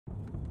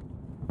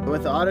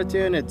with the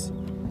AutoTune,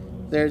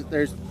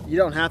 there's you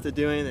don't have to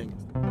do anything.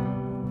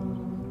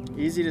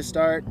 Easy to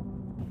start.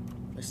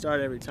 I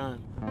start every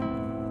time.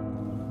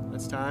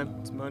 That's time,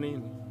 it's money,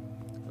 and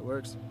it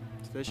works.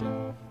 It's efficient. You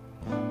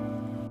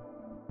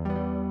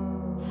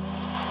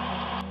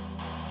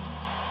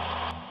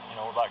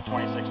know, we're about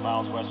 26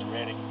 miles west of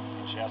Redding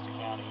in Shasta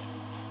County.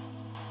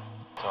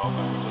 So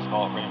we just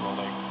call it Rainbow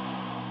Lake.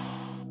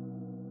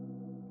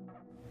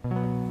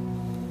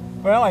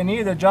 Well, I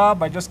needed a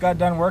job. I just got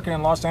done working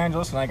in Los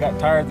Angeles and I got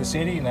tired of the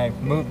city and I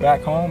moved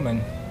back home, and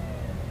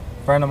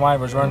a friend of mine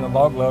was running a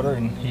log loader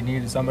and he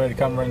needed somebody to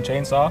come run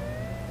chainsaw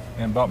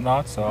and bump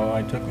knots, so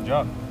I took the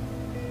job.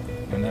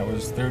 And that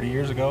was 30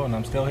 years ago and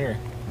I'm still here.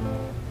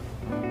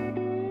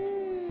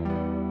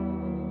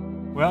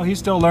 Well, he's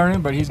still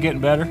learning, but he's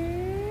getting better.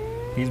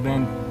 He's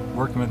been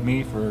working with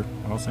me for,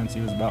 well, since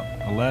he was about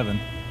 11.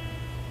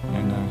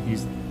 And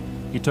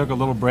he took a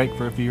little break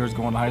for a few years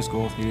going to high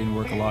school. He didn't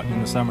work a lot. In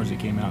the summers he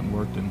came out and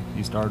worked, and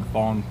he started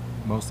falling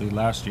mostly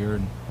last year.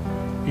 And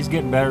he's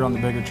getting better on the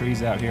bigger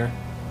trees out here.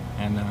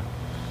 And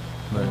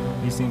but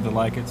he seems to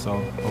like it, so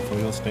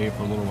hopefully he'll stay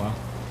for a little while.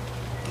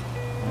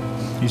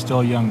 He's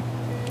still young.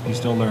 He's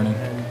still learning.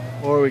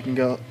 Or we can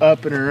go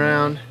up and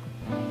around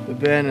the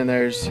bend, and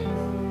there's, I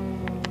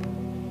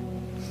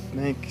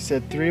think he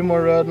said 3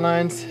 more road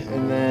lines,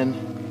 and then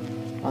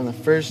on the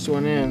first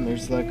one in,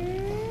 there's like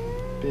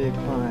a big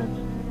pine.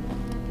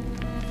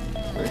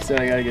 Like I said,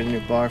 I gotta get a new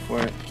bar for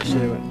it. I'll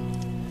show you what.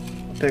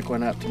 I'll pick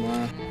one up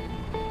tomorrow.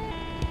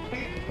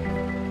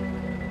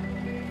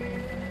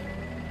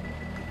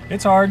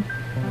 It's hard,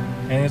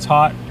 and it's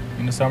hot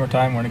in the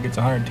summertime. When it gets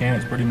 110,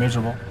 it's pretty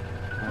miserable.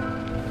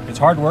 It's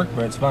hard work,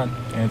 but it's fun,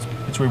 and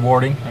it's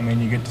rewarding. I mean,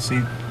 you get to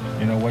see,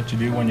 you know, what you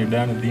do when you're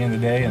done at the end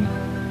of the day, and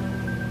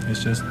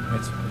it's just,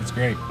 it's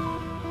great.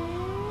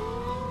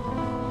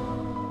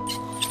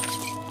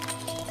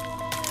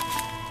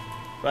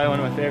 Probably one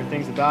of my favorite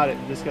things about it,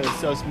 just because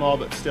it's so small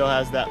but still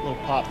has that little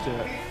pop to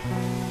it.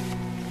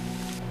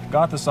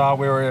 Got the saw,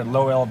 we were at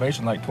low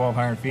elevation, like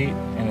 1,200 feet,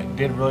 and it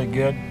did really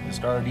good. It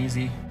started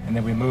easy, and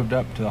then we moved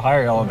up to the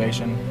higher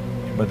elevation,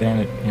 but then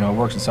it, you know,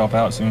 works itself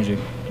out as soon as you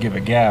give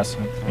it gas.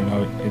 You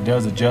know, it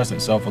does adjust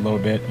itself a little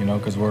bit, you know,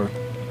 because we're,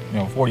 you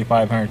know,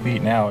 4,500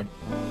 feet now.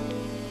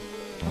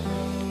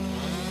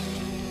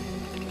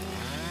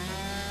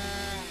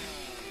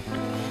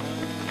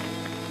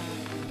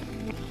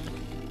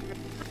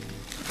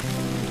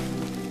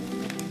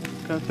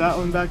 Cut that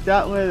one back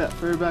that way, that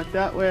fur back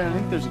that way. I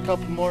think there's a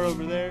couple more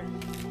over there.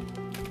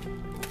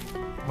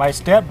 My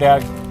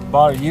stepdad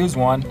bought a used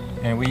one,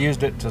 and we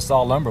used it to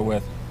saw lumber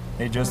with.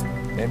 They've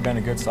been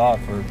a good saw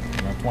for,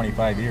 you know,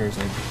 25 years.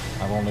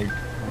 I've only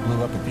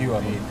blew up a few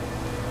of them,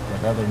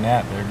 but other than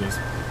that,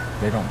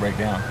 they don't break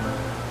down.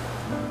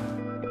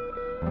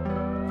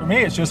 For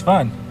me, it's just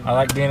fun. I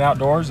like being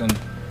outdoors, and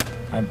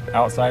I'm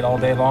outside all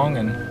day long,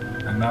 and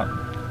I'm out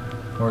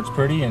where it's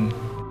pretty. And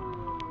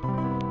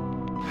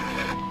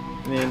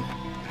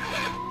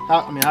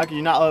how can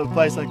you not love a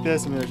place like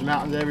this? I mean, there's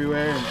mountains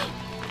everywhere, and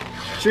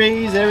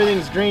trees,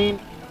 everything's green.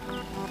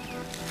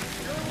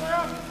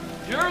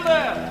 Your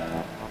left.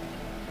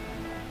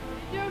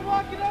 You're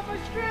walking up a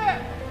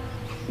strip.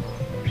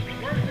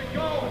 Where's it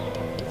going?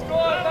 It's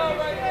going about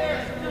right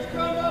there. So just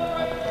come up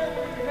right there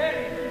where you're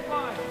heading. You're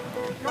fine.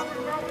 Coming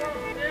around where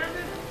we're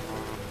standing?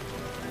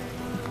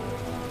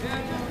 Yeah,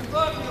 just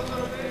above you a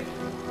little bit.